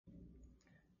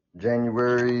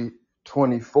January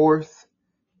 24th,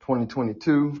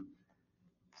 2022.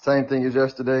 Same thing as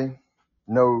yesterday.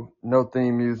 No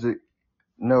theme music,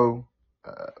 no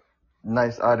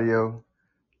nice audio,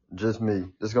 just me.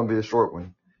 This is going to be a short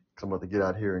one because I'm about to get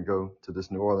out here and go to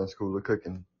this New Orleans School of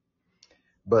Cooking.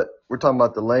 But we're talking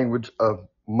about the language of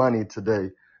money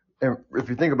today. And if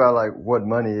you think about like what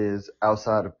money is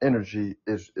outside of energy,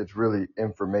 it's really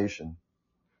information.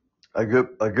 A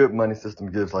good money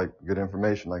system gives like good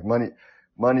information. Like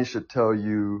money should tell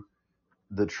you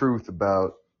the truth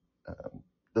about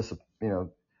this,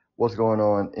 what's going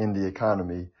on in the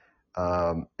economy,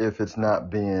 if it's not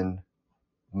being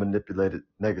manipulated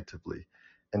negatively.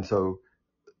 And so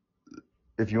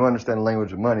if you understand the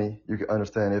language of money, you can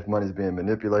understand if money is being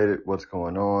manipulated, what's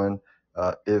going on,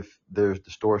 if there's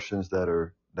distortions that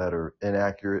are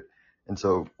inaccurate. And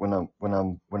so when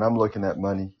I'm looking at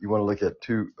money, you want to look at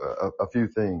a few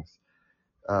things: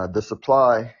 the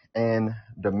supply and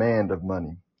demand of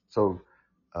money. So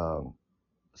let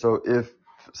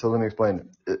me explain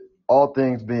it. All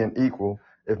things being equal,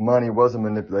 if money wasn't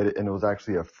manipulated and it was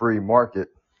actually a free market,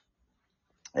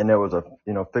 and there was a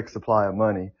fixed supply of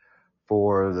money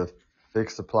for the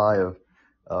fixed supply of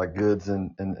goods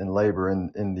and labor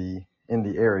in the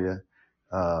area,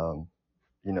 then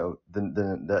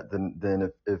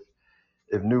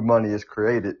if new money is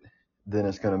created, then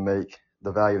it's going to make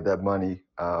the value of that money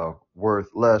worth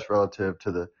less relative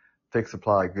to the fixed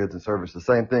supply of goods and services.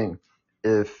 Same thing,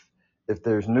 if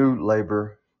there's new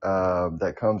labor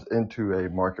that comes into a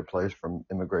marketplace from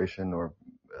immigration or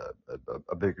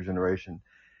a bigger generation,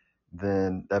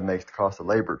 then that makes the cost of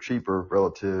labor cheaper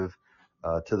relative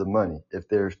to the money. If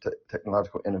there's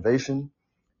technological innovation,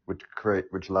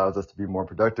 which allows us to be more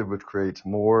productive, which creates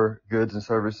more goods and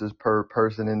services per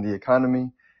person in the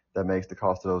economy, that makes the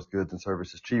cost of those goods and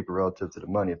services cheaper relative to the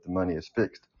money if the money is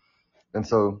fixed. And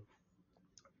so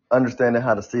understanding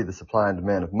how to see the supply and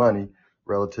demand of money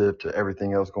relative to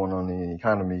everything else going on in the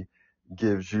economy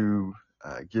gives you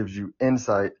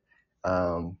insight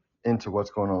into what's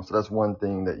going on. So that's one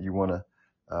thing that you want to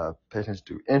pay attention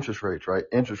to. Interest rates, right?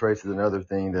 Interest rates is another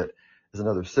thing that is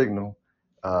another signal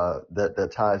that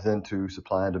ties into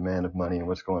supply and demand of money and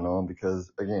what's going on. Because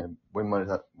again, when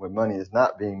money is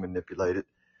not being manipulated,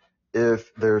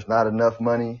 if there's not enough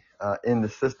money in the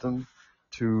system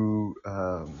to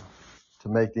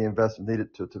make the investment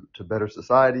needed to better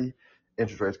society,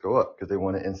 interest rates go up because they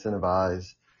want to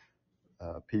incentivize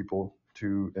people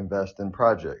to invest in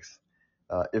projects.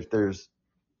 If there's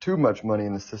too much money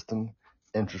in the system,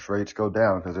 interest rates go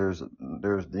down because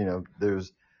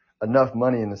there's enough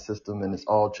money in the system and it's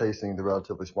all chasing the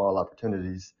relatively small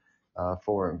opportunities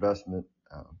for investment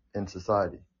in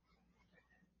society.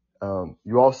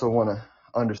 You also want to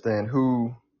understand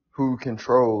who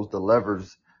controls the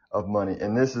levers of money,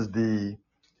 and this is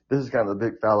kind of the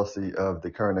big fallacy of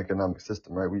the current economic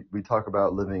system, right? We talk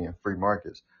about living in free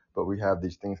markets, but we have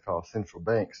these things called central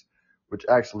banks, which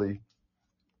actually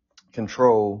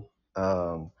control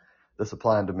the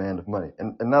supply and demand of money,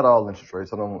 and not all interest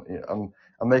rates.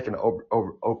 I'm making an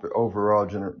overall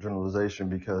generalization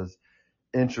because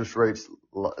interest rates,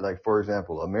 like for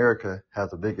example, America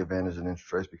has a big advantage in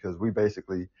interest rates because we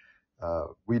basically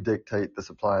we dictate the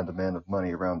supply and demand of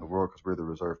money around the world because we're the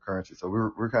reserve currency. So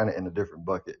we're kind of in a different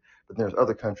bucket. But there's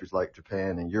other countries like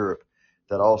Japan and Europe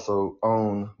that also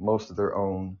own most of their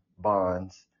own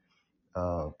bonds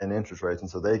and interest rates, and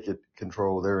so they could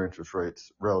control their interest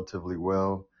rates relatively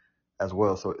well as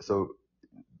well. So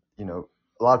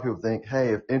a lot of people think,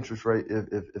 hey, if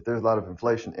there's a lot of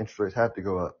inflation, interest rates have to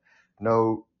go up.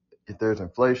 No, if there's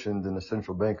inflation, then the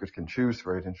central bankers can choose to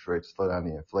raise interest rates to slow down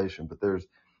the inflation. But there's,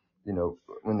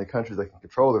 when the countries that can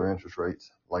control their interest rates,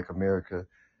 like America,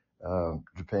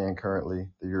 Japan currently,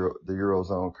 the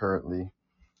Eurozone currently,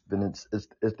 then it's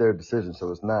their decision.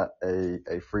 So it's not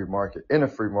a free market. In a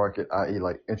free market, i.e.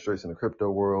 like interest rates in the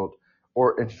crypto world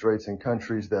or interest rates in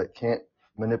countries that can't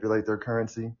manipulate their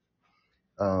currency,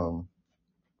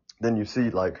 then you see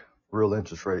like real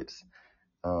interest rates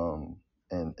and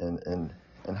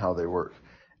how they work.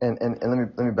 And let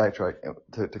me backtrack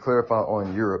to clarify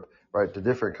on Europe, right? The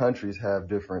different countries have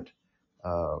different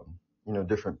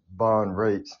different bond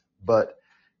rates, but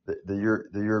the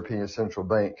European Central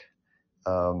Bank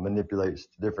manipulates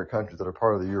different countries that are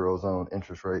part of the Eurozone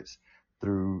interest rates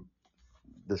through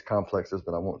this complex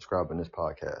system that I won't describe in this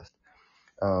podcast.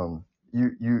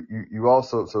 You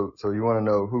also, so you want to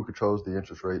know who controls the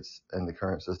interest rates in the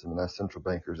current system, and that's central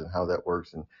bankers and how that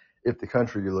works. And if the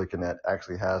country you're looking at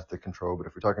actually has the control, but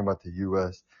if we're talking about the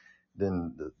U.S.,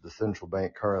 then the central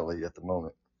bank currently at the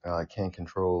moment can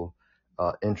control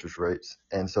interest rates.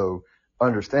 And so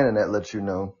understanding that lets you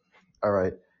know all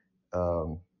right,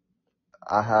 um,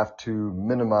 I have to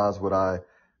minimize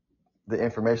the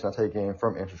information I take in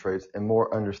from interest rates and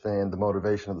more understand the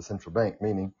motivation of the central bank,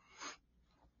 meaning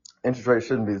interest rate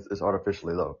shouldn't be this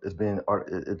artificially low. It's being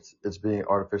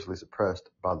artificially suppressed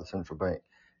by the central bank.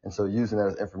 And so using that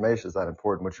as information is not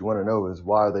important. What you want to know is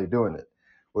why are they doing it?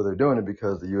 Well, they're doing it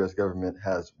because the U.S. government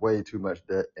has way too much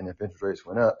debt, and if interest rates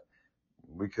went up,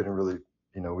 we couldn't really,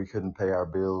 we couldn't pay our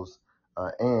bills,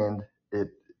 and it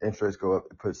interest rates go up,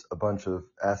 it puts a bunch of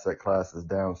asset classes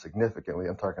down significantly.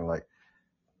 I'm talking like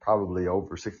probably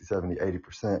over 60, 70,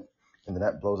 80%, and then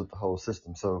that blows up the whole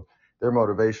system. So their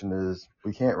motivation is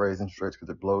we can't raise interest rates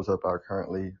because it blows up our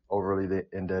currently overly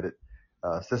indebted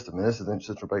system. And this is in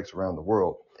central banks around the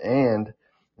world. And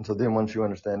so then once you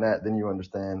understand that, then you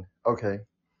understand, okay,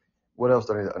 what else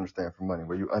do I need to understand from money?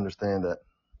 Where you understand that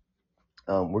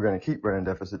we're going to keep running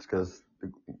deficits because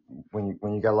when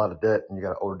you got a lot of debt and you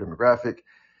got an older demographic,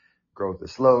 growth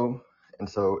is slow. And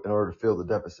so in order to fill the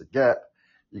deficit gap,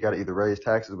 you got to either raise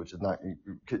taxes, which is not,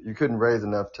 you couldn't raise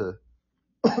enough to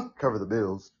cover the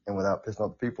bills and without pissing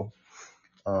off the people.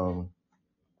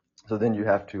 So then you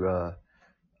have to,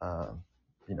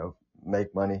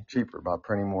 make money cheaper by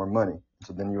printing more money.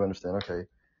 So then you understand, okay,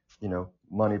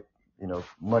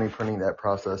 money printing, that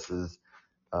process is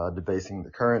debasing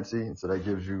the currency. And so that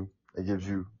gives you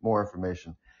more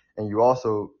information. And you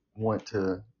also want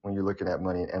to, when you're looking at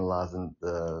money and analyzing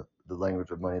the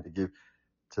language of money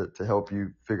to help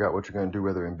you figure out what you're going to do,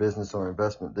 whether in business or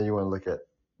investment, then you want to look at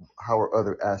how are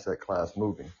other asset class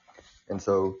moving. And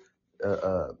so,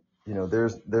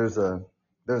 there's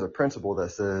a principle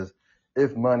that says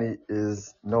if money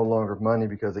is no longer money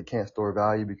because it can't store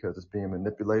value because it's being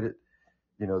manipulated,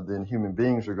 then human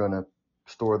beings are going to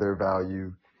store their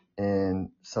value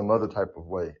in some other type of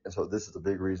way. And so this is a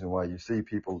big reason why you see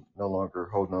people no longer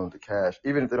holding on to cash,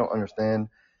 even if they don't understand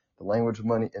the language of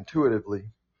money intuitively.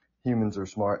 Humans are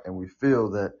smart, and we feel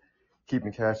that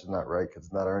keeping cash is not right because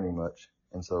it's not earning much.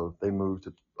 And so they move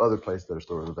to other places that are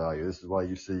stores of value. This is why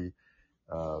you see,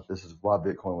 this is why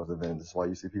Bitcoin was invented. This is why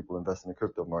you see people investing in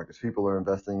crypto markets. People are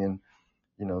investing in,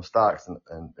 stocks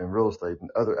and real estate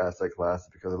and other asset classes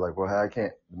because they're like, well, hey, I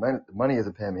can't, the money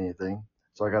isn't paying me anything.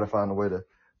 So I got to find a way to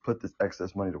put this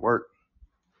excess money to work.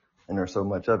 And there's so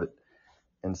much of it.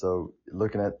 And so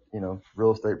looking at,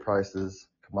 real estate prices,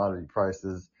 commodity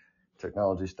prices,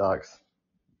 technology stocks,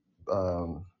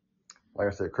 like I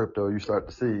said, crypto, you start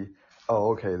to see,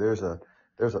 oh, okay, there's a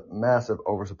massive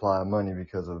oversupply of money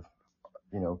because of,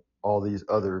 all these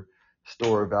other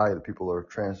store of value that people are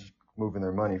moving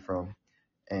their money from.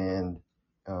 And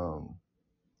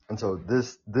so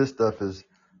this stuff is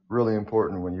really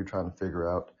important when you're trying to figure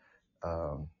out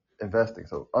investing.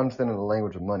 So understanding the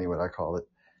language of money, what I call it,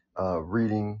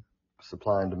 reading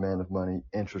supply and demand of money,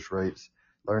 interest rates,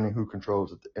 learning who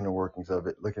controls the inner workings of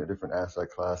it, looking at different asset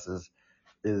classes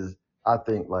is, I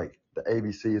think, like the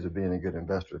ABCs of being a good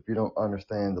investor. If you don't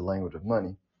understand the language of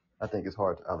money, I think it's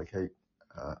hard to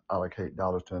allocate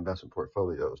dollars to investment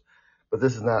portfolios. But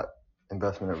this is not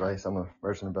investment advice. I'm a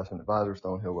merchant investment advisor,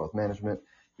 Stonehill Wealth Management.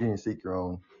 You need to seek your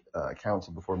own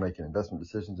counsel before making investment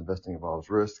decisions. Investing involves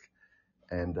risk.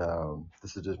 And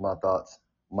this is just my thoughts,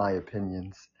 my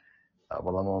opinions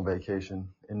while I'm on vacation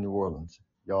in New Orleans.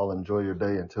 Y'all enjoy your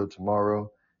day until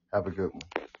tomorrow. Have a good one.